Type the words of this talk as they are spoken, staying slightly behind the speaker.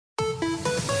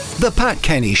The Pat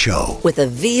Kenny Show with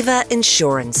Aviva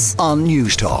Insurance on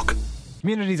News Talk.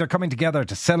 Communities are coming together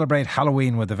to celebrate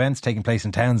Halloween with events taking place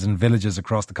in towns and villages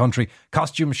across the country.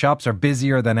 Costume shops are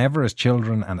busier than ever as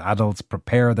children and adults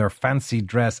prepare their fancy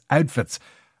dress outfits.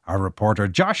 Our reporter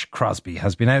Josh Crosbie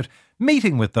has been out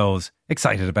meeting with those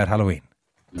excited about Halloween.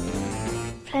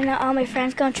 Playing with all my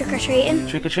friends, going trick-or-treating.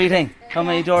 Trick-or-treating? How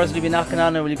many doors will you be knocking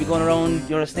on, or will you be going around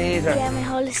your estate? Or? Yeah, my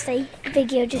whole estate, the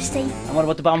big huge estate. And what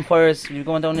about the bonfires? Will you be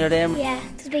going down near them? Yeah,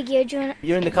 there's a big huge one.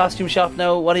 You're in the costume shop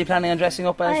now. What are you planning on dressing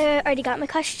up as? I already got my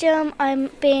costume. I'm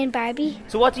being Barbie.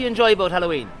 So what do you enjoy about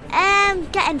Halloween?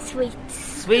 Getting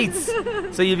sweets. Sweets?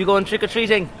 So you'll be going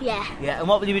trick-or-treating? Yeah. Yeah, and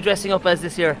what will you be dressing up as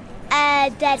this year?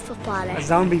 Dead footballer. A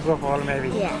zombie footballer, maybe.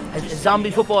 Yeah. A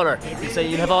zombie footballer? So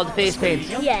you'll have all the face paint?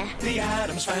 Yeah. The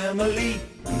Addams Family.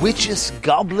 Witches,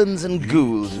 goblins and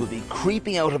ghouls will be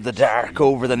creeping out of the dark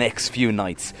over the next few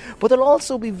nights. But there'll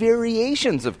also be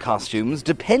variations of costumes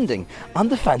depending on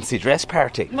the fancy dress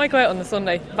party. I might go out on the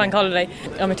Sunday, bank holiday.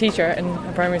 I'm a teacher in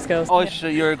a primary school. Oh, so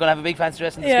you're going to have a big fancy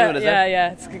dress in the school, is it?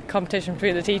 Yeah. It's a competition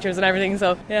between the teachers and everything,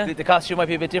 so yeah. The costume might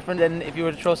be a bit different than if you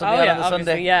were to throw something out on the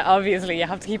Sunday. Yeah, obviously. You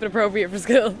have to keep it appropriate for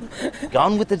school.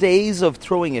 Gone with the days of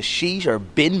throwing a sheet or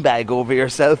bin bag over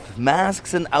yourself.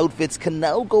 Masks and outfits can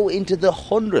now go into the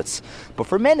hundreds. But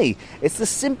for many, it's the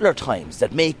simpler times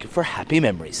that make for happy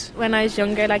memories. When I was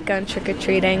younger, like going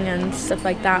trick-or-treating and stuff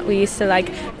like that, we used to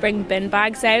like bring bin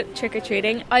bags out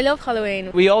trick-or-treating. I love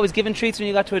Halloween. Were you always given treats when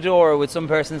you got to a door, or would some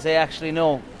person say, actually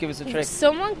no, give us a trick?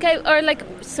 Someone gave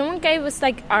us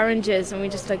like oranges, and we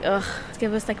just like,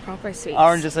 give us like proper sweets.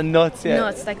 Oranges and nuts, yeah.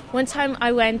 Nuts. Like one time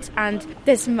I went and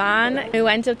this man, we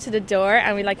went up to the door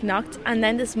and we like knocked, and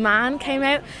then this man came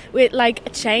out with like a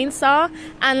chainsaw,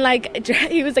 and like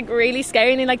he was like really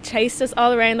scary, and he like chased us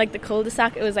all around like the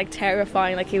cul-de-sac. It was like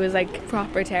terrifying. Like he was like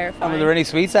proper terrifying. And were there any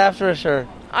sweets after it, or?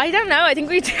 I don't know. I think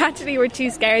we actually were too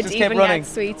scared just to even running. get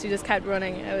sweets. We just kept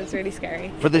running. It was really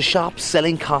scary. For the shops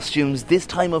selling costumes, this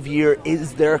time of year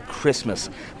is their Christmas.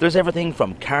 There's everything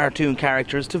from cartoon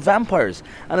characters to vampires,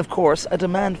 and of course a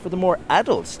demand for the more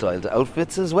adult-styled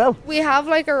outfits as well. We have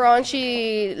like a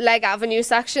raunchy Leg Avenue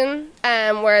section,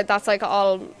 where that's like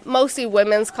all mostly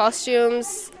women's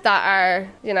costumes that are,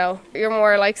 you know, your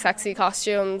more like sexy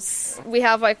costumes. We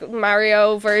have like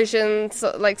Mario versions,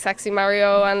 like sexy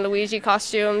Mario and Luigi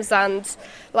costumes, and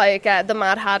like the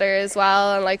Mad Hatter as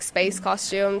well, and like space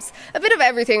costumes. A bit of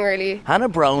everything, really. Hannah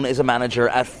Brown is a manager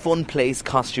at Fun Place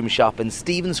Costume Shop in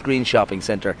Stephen's Green Shopping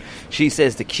Centre. She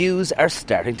says the queues are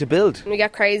starting to build. We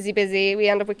get crazy busy. We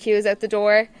end up with queues out the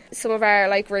door. Some of our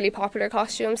like really popular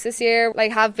costumes this year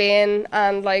like have been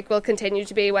and like will continue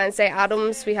to be Wednesday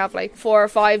Addams. We have like 4 or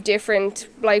 5 different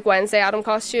like Wednesday Addams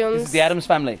costumes. This is the Addams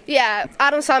Family? Yeah,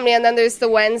 Addams Family, and then there's the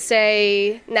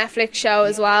Wednesday Netflix show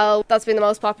as well. That's been the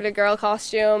most popular girl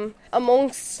costume.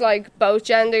 Amongst like both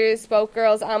genders, both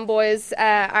girls and boys,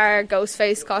 our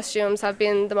Ghostface costumes have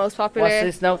been the most popular. What's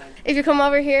this now? If you come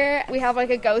over here, we have like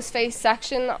a Ghostface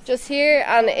section just here,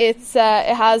 and it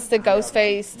has the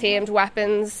Ghostface themed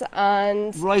weapons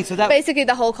and right, so that basically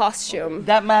the whole costume.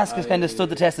 That mask has kind of stood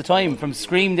the test of time from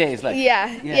Scream days, like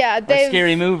yeah, or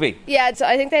Scary Movie. Yeah, so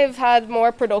I think they've had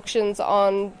more productions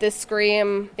on the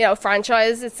Scream,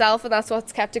 franchise itself, and that's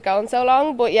what's kept it going so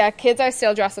long. But yeah, kids are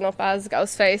still dressing up as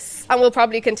Ghostface. And we'll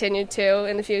probably continue to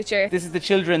in the future. This is the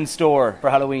children's store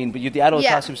for Halloween, but you're the adult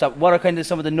costume shop. What are kind of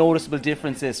some of the noticeable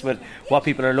differences with what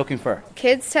people are looking for?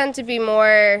 Kids tend to be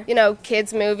more,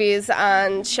 kids movies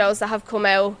and shows that have come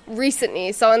out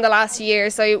recently. So in the last year,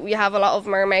 so we have a lot of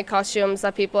mermaid costumes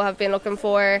that people have been looking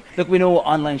for. Look, we know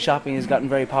online shopping has gotten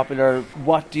very popular.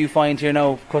 What do you find here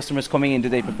now? Customers coming in, do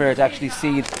they prefer to actually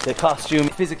see the costume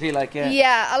physically?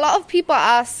 Yeah, a lot of people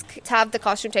ask to have the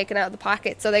costume taken out of the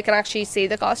packet so they can actually see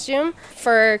the costume.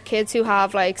 For kids who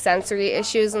have like sensory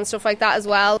issues and stuff like that as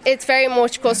well, it's very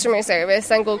much customer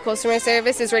service, and good customer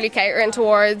service is really catering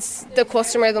towards the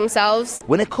customer themselves.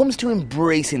 When it comes to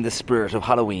embracing the spirit of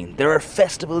Halloween, there are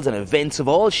festivals and events of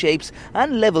all shapes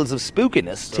and levels of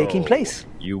spookiness taking place.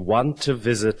 You want to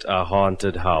visit a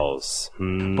haunted house.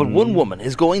 But one woman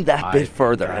is going that bit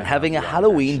further and having a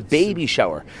Halloween baby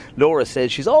shower. Laura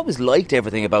says she's always liked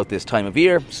everything about this time of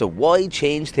year, so why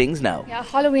change things now? Yeah,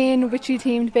 Halloween witchy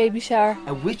themed baby shower.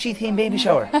 A witchy themed baby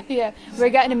shower? Yeah, we're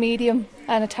getting a medium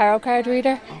and a tarot card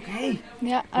reader. Okay.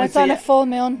 Yeah, and it's on a full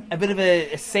moon. A bit of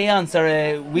a seance or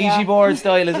a Ouija board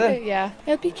style, is it? Yeah,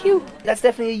 it'll be cute. That's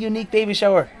definitely a unique baby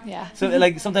shower. Yeah. So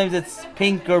like sometimes it's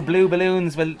pink or blue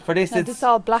balloons, well for this it's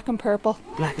all black and purple.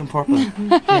 Black and purple.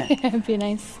 Yeah, it'd be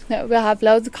nice. No, we'll have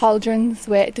loads of cauldrons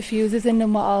with diffusers in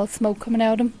them with all smoke coming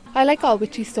out of them. I like all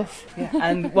witchy stuff. Yeah.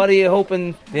 And what are you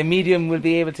hoping the medium will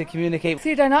be able to communicate?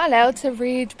 See, they're not allowed to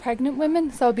read pregnant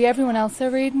women, so it'll be everyone else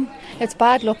they're reading. It's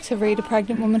bad luck to read a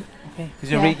pregnant woman.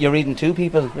 Because you're reading two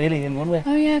people, really, in one way.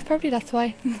 Oh yeah, probably that's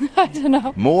why. I don't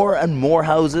know. More and more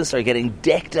houses are getting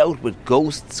decked out with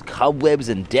ghosts, cobwebs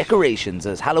and decorations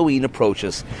as Halloween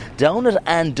approaches. Down at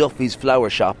Anne Duffy's flower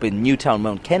shop in Newtown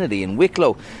Mount Kennedy in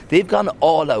Wicklow, they've gone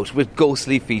all out with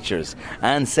ghostly features.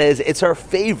 Anne says it's her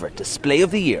favourite display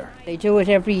of the year. They do it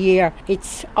every year.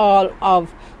 It's all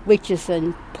of witches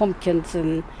and pumpkins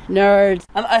and nerds.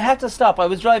 And I had to stop. I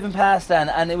was driving past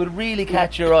and it would really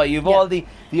catch your eye. You've all the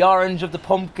orange of the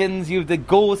pumpkins, you've the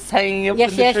ghosts hanging up in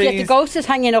the trees. Yes, the ghost is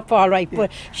hanging up all right,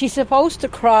 but she's supposed to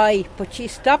cry, but she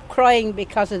stopped crying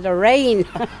because of the rain.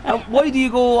 Why do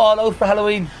you go all out for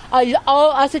Halloween?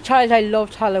 As a child, I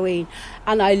loved Halloween,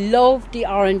 and I loved the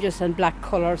oranges and black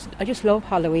colours. I just love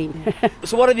Halloween.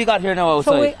 So what have you got here now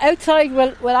outside? So outside,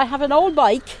 well, I have an old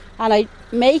bike, and I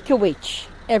make a witch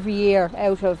every year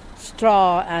out of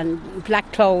straw and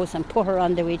black clothes and put her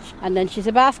on the witch, and then she's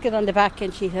a basket on the back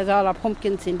and she has all her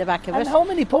pumpkins in the back of it. And how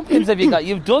many pumpkins have you got?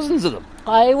 You've dozens of them.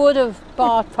 I would have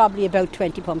bought probably about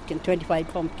 25 pumpkins.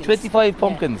 25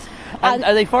 pumpkins. Yeah. And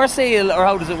are they for sale or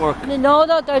how does it work? No,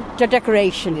 they're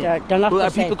decoration. Yeah. They're not for Are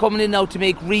sale. people coming in now to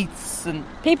make wreaths? And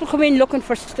people come in looking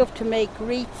for stuff to make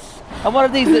wreaths. And what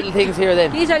are these little things here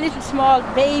then? These are little small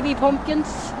baby pumpkins.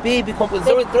 Baby pumpkins.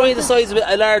 They're only the size of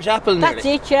a large apple nearly. That's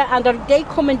it, yeah. And they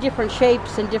come in different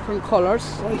shapes and different colours.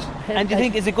 Right. And do you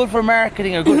think, is it good for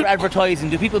marketing or good for advertising?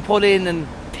 Do people pull in and...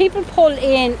 People pull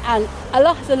in, and a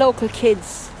lot of the local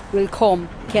kids will come.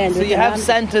 So you have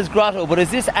Santa's grotto, but is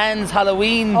this Anne's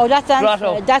Halloween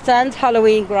grotto? That's Anne's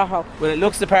Halloween grotto. Well, it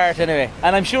looks the part anyway.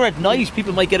 And I'm sure at night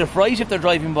people might get a fright if they're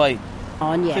driving by.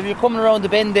 on, yeah. So if you're coming around the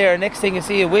bend there, next thing you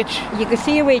see a witch. You can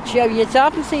see a witch, yeah. You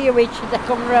often see a witch that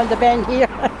coming around the bend here.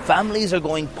 Families are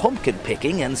going pumpkin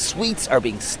picking and sweets are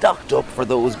being stocked up for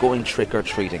those going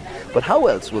trick-or-treating. But how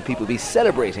else will people be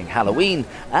celebrating Halloween,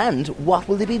 and what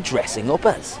will they be dressing up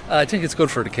as? I think it's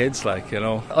good for the kids, like, you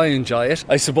know. I enjoy it.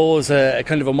 I suppose a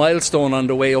kind of a milestone on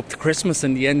the way up to Christmas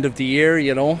and the end of the year,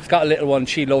 you know. Got a little one,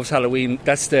 she loves Halloween.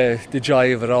 That's the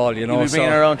joy of it all, you know. You'll be bringing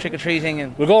her around trick-or-treating?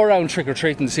 And... we'll go around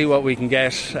trick-or-treating to see what we can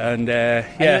get, and yeah.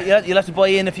 And you'll have to buy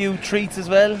in a few treats as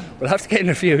well? We'll have to get in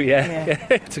a few, yeah.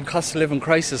 It's a cost of living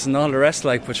crisis and all the rest,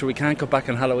 like, but sure, we can't go back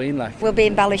on Halloween, like. We'll be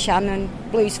in Ballyshannon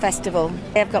Blues Festival.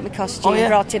 I've got my costume,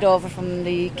 brought it over from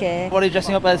the UK. What are you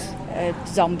dressing up as? A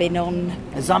zombie nun.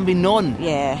 A zombie nun?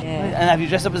 Yeah. And have you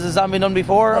dressed up as a zombie nun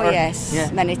before? Oh, yes,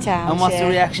 many times. And what's the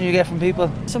reaction you get from people?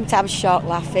 Sometimes shocked,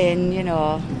 laughing, you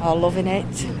know, or loving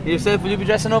it. Yourself, will you be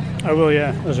dressing up? I will,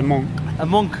 yeah, as a monk. A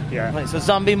monk? Yeah. Right, so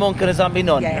zombie monk and a zombie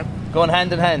nun? Yeah. Going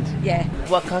hand in hand? Yeah.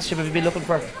 What costume have you been looking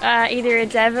for? Either a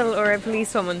devil or a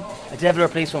policewoman. A devil or a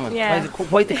policewoman? Yeah. Why is it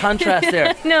quite the contrast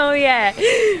there. No, yeah.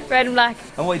 Red and black.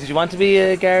 And why, did you want to be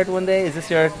a guard one day? Is this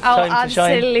your time to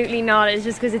shine? Absolutely not. It's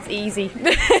just because it's easy.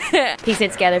 Piecing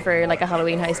it together for like a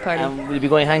Halloween house party. Will you be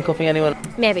going handcuffing anyone?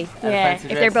 Maybe, yeah, if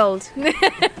they're bold.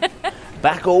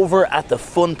 Back over at the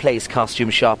Fun Place costume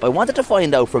shop, I wanted to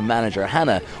find out from manager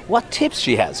Hannah what tips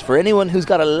she has for anyone who's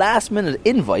got a last-minute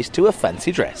invite to a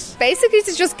fancy dress. Basically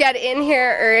to just get in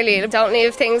here early. Don't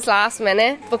leave things last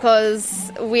minute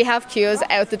because we have queues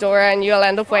out the door and you'll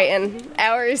end up waiting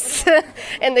hours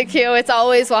in the queue. It's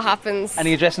always what happens. And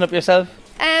are you dressing up yourself?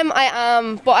 I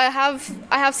am, but I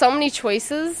have so many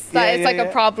choices that it's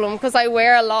a problem because I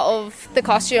wear a lot of the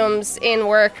costumes in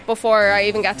work before I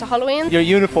even get to Halloween. Your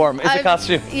uniform is a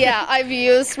costume. Yeah, I've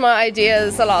used my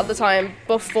ideas a lot of the time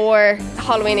before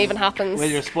Halloween even happens. Well,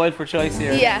 you're spoiled for choice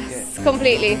here. Yes,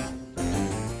 completely.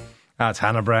 That's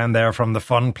Hannah Brown there from the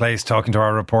Fun Place talking to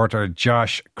our reporter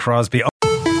Josh Crosbie.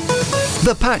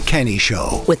 The Pat Kenny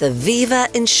Show with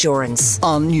Aviva Insurance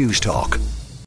on News Talk.